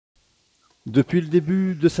Depuis le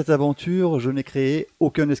début de cette aventure, je n'ai créé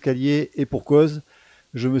aucun escalier et pour cause,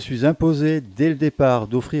 je me suis imposé dès le départ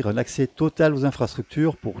d'offrir un accès total aux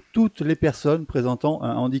infrastructures pour toutes les personnes présentant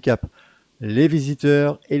un handicap, les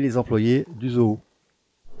visiteurs et les employés du zoo.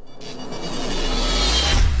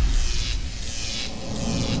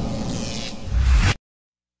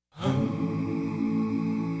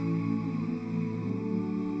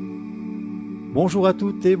 Bonjour à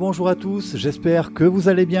toutes et bonjour à tous, j'espère que vous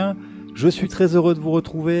allez bien. Je suis très heureux de vous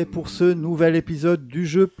retrouver pour ce nouvel épisode du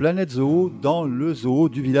jeu Planète Zoo dans le zoo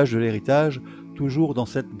du village de l'Héritage, toujours dans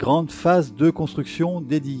cette grande phase de construction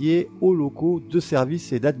dédiée aux locaux de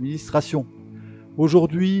services et d'administration.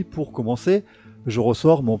 Aujourd'hui, pour commencer, je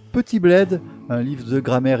ressors mon petit bled, un livre de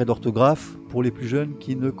grammaire et d'orthographe pour les plus jeunes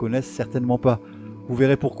qui ne connaissent certainement pas. Vous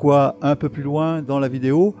verrez pourquoi un peu plus loin dans la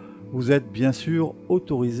vidéo. Vous êtes bien sûr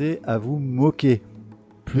autorisé à vous moquer.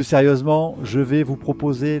 Plus sérieusement, je vais vous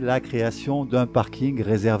proposer la création d'un parking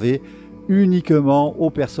réservé uniquement aux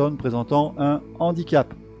personnes présentant un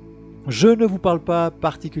handicap. Je ne vous parle pas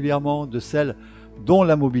particulièrement de celles dont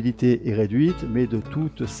la mobilité est réduite, mais de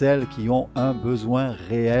toutes celles qui ont un besoin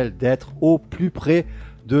réel d'être au plus près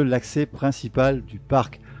de l'accès principal du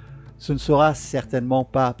parc. Ce ne sera certainement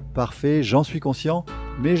pas parfait, j'en suis conscient,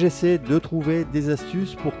 mais j'essaie de trouver des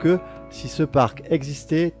astuces pour que, si ce parc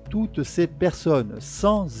existait, toutes ces personnes,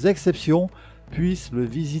 sans exception, puissent le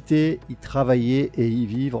visiter, y travailler et y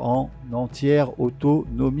vivre en entière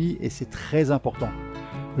autonomie, et c'est très important.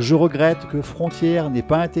 Je regrette que Frontières n'ait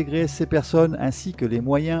pas intégré ces personnes ainsi que les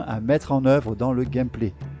moyens à mettre en œuvre dans le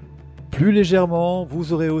gameplay. Plus légèrement,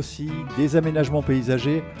 vous aurez aussi des aménagements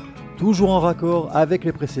paysagers, toujours en raccord avec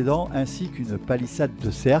les précédents, ainsi qu'une palissade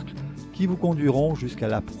de cercle qui vous conduiront jusqu'à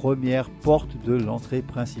la première porte de l'entrée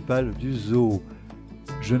principale du zoo.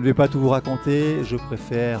 Je ne vais pas tout vous raconter, je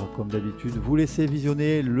préfère, comme d'habitude, vous laisser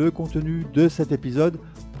visionner le contenu de cet épisode.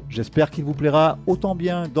 J'espère qu'il vous plaira autant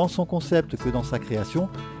bien dans son concept que dans sa création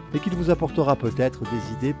et qu'il vous apportera peut-être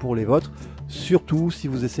des idées pour les vôtres, surtout si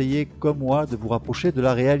vous essayez, comme moi, de vous rapprocher de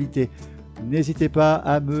la réalité. N'hésitez pas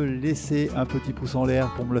à me laisser un petit pouce en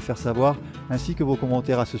l'air pour me le faire savoir, ainsi que vos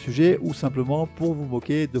commentaires à ce sujet ou simplement pour vous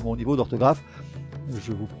moquer de mon niveau d'orthographe.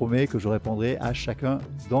 Je vous promets que je répondrai à chacun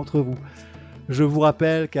d'entre vous. Je vous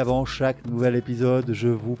rappelle qu'avant chaque nouvel épisode, je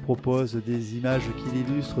vous propose des images qui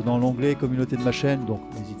l'illustrent dans l'onglet communauté de ma chaîne, donc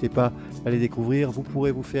n'hésitez pas à les découvrir. Vous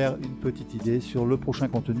pourrez vous faire une petite idée sur le prochain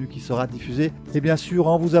contenu qui sera diffusé. Et bien sûr,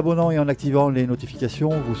 en vous abonnant et en activant les notifications,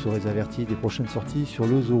 vous serez averti des prochaines sorties sur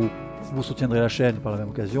le zoo. Vous soutiendrez la chaîne par la même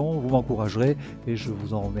occasion, vous m'encouragerez et je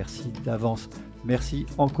vous en remercie d'avance. Merci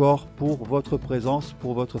encore pour votre présence,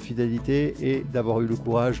 pour votre fidélité et d'avoir eu le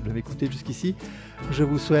courage de m'écouter jusqu'ici. Je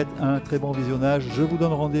vous souhaite un très bon visionnage. Je vous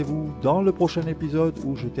donne rendez-vous dans le prochain épisode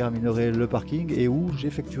où je terminerai le parking et où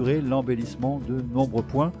j'effectuerai l'embellissement de nombreux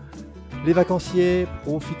points. Les vacanciers,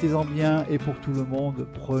 profitez-en bien et pour tout le monde,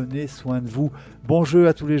 prenez soin de vous. Bon jeu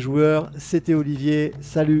à tous les joueurs, c'était Olivier,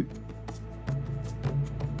 salut!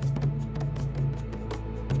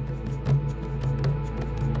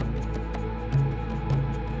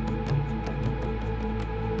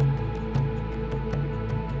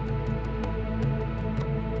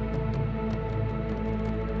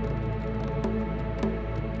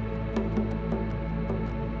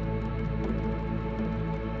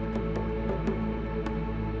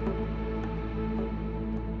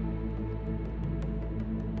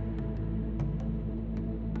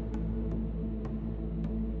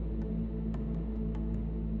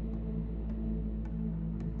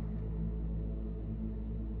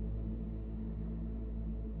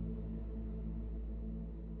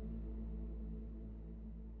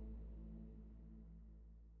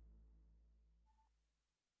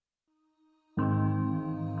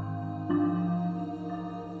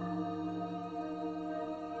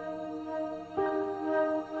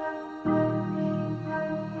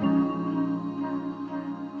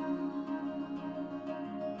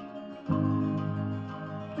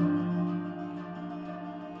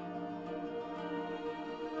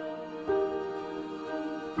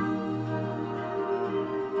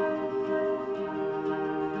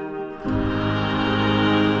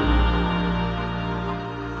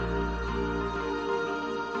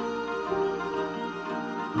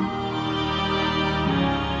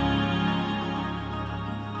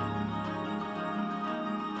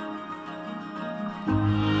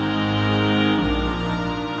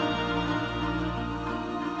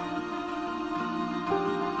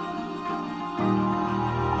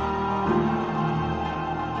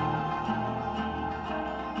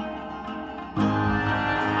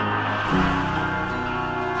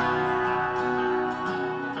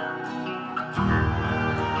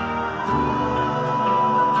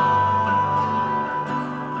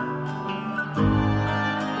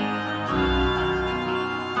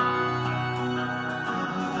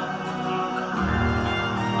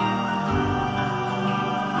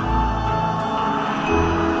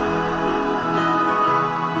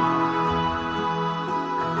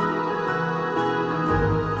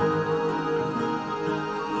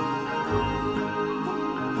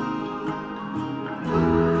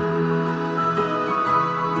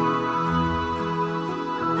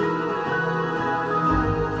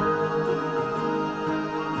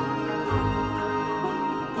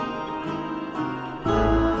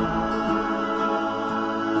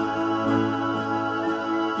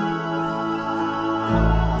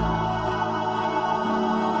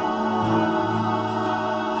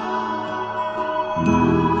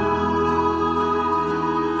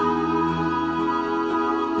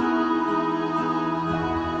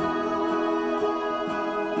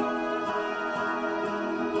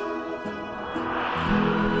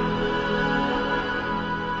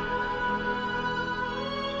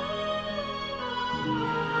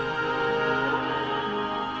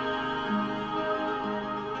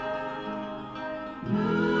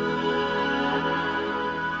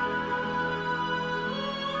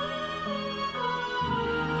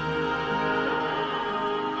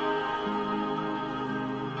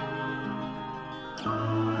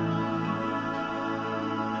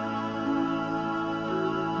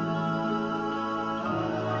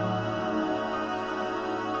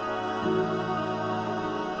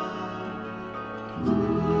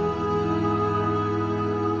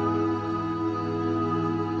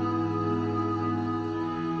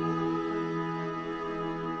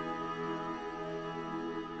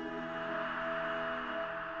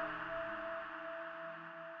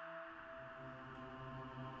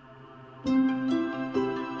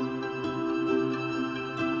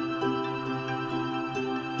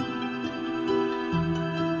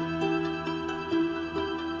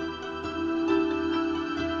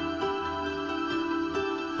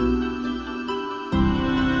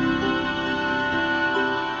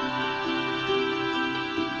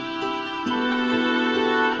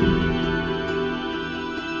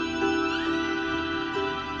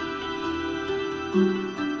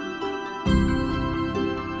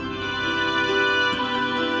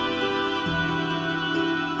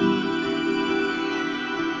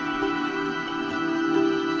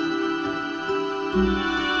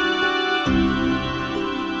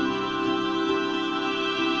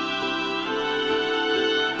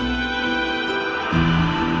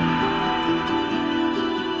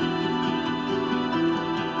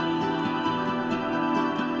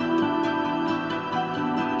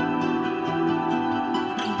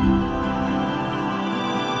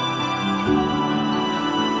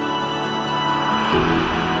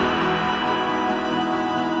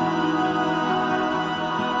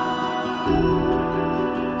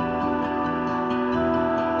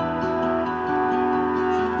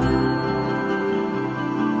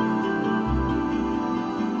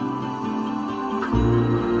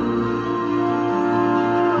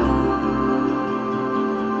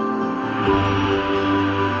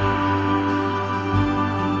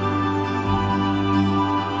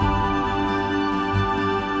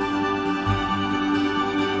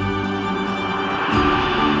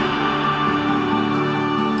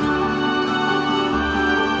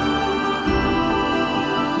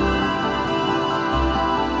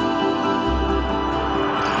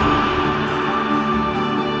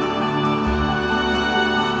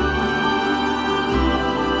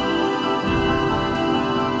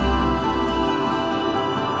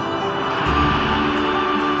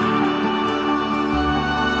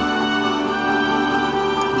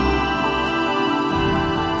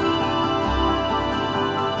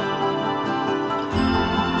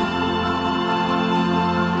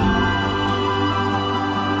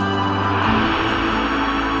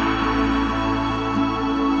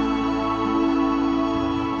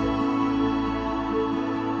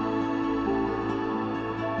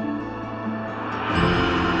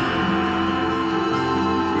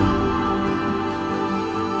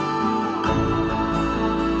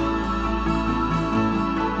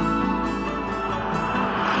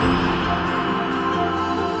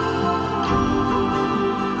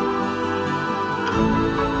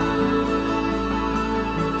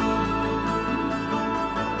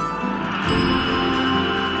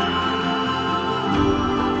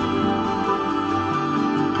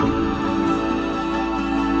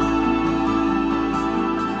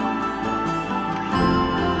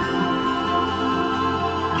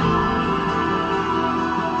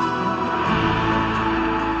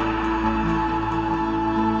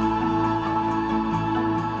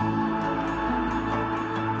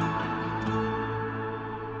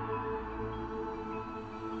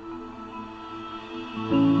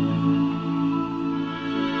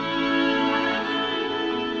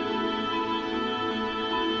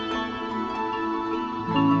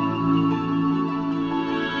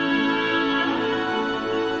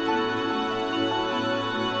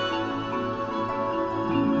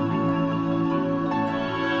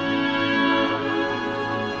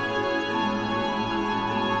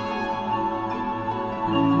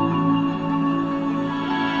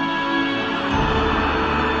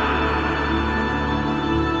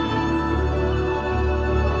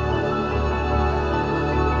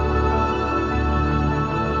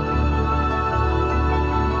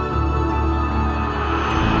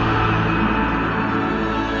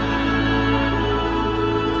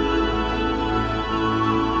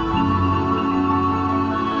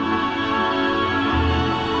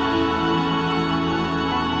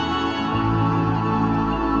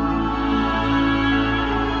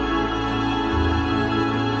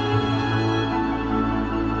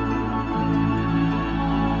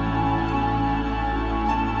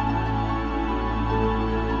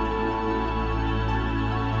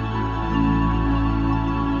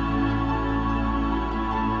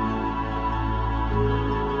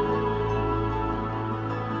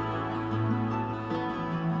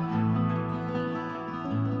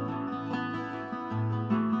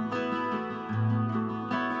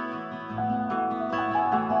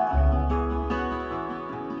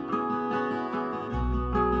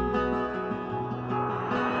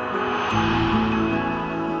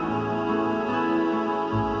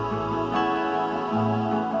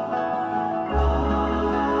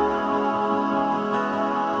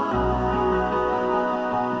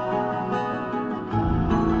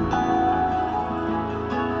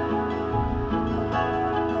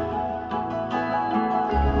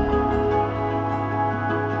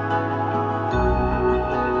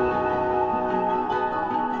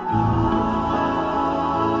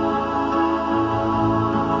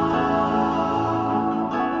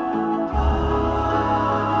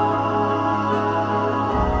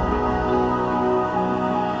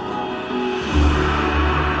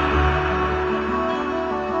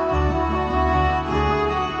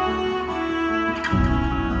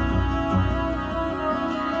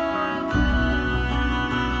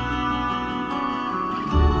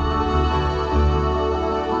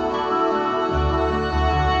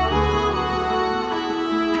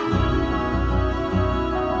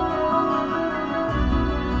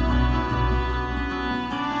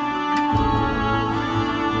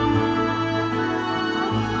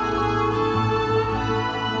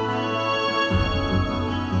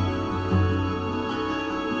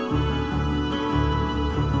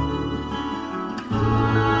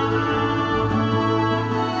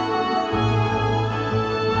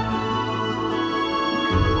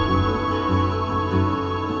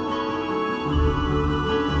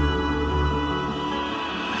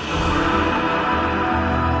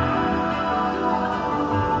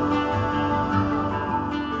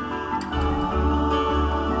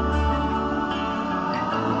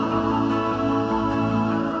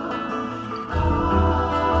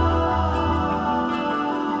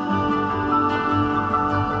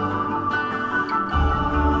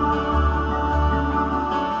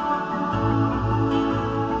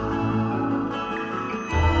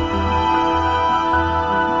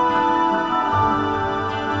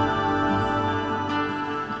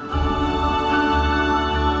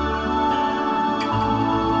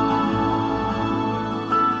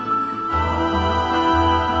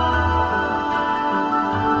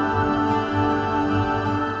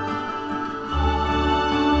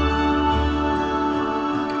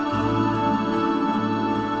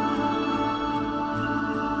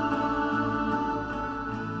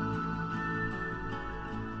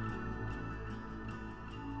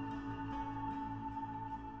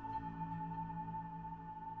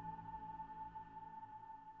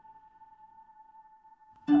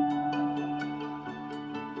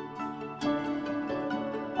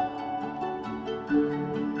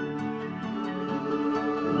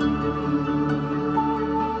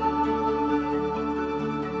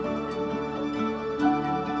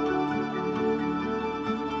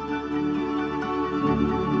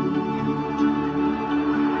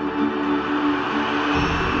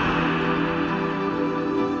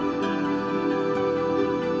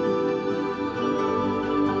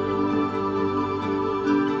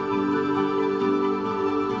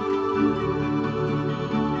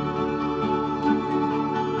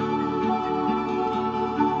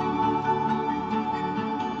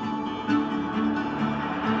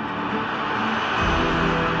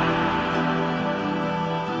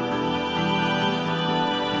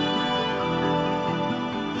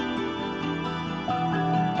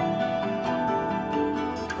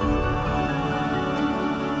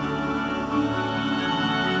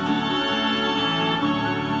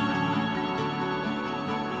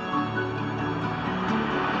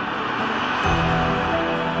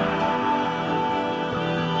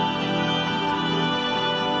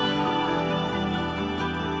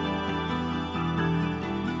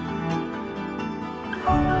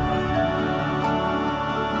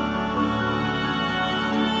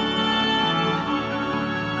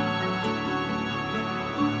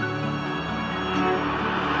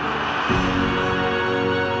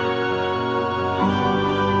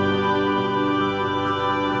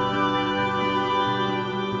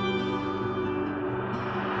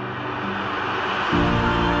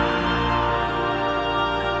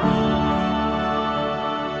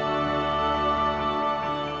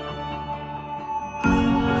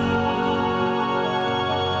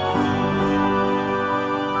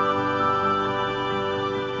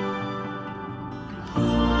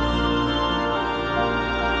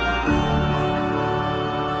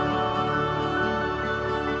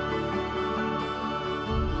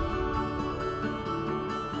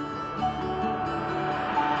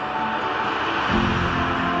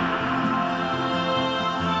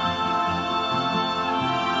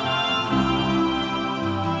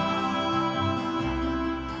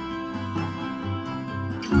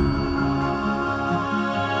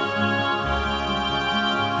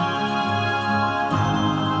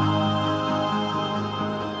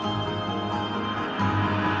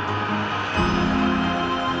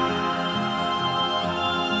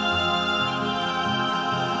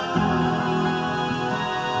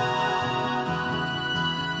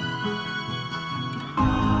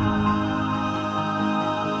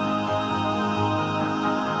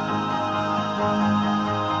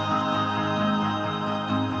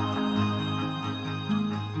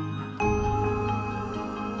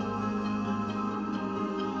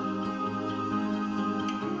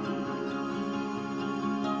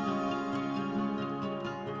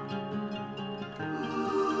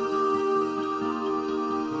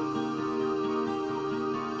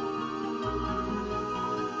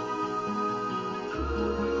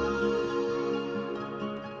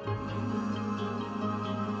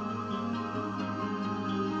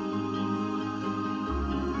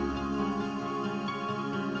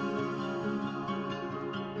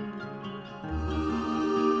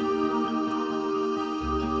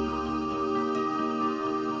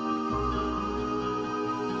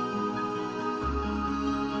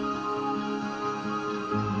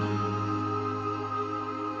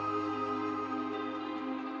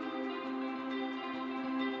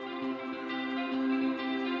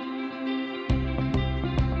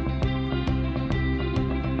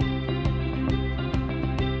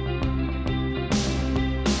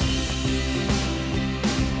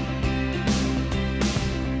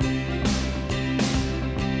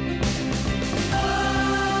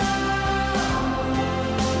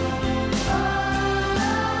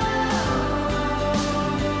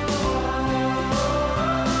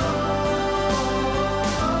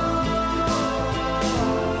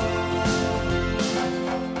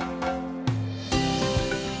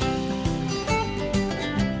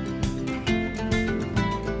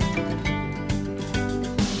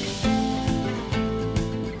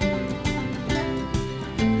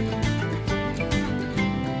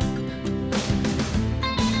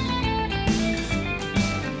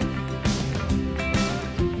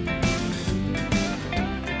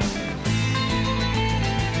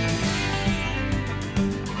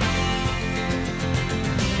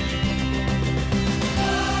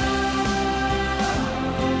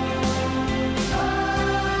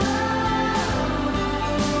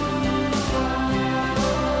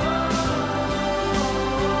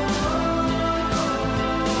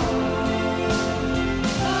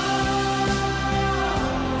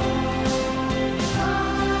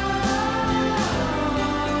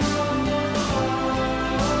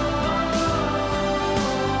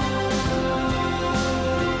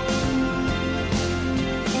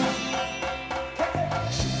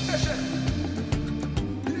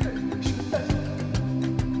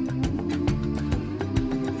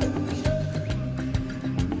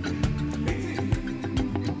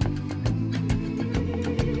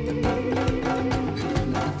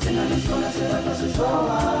 This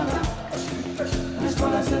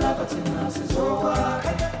one is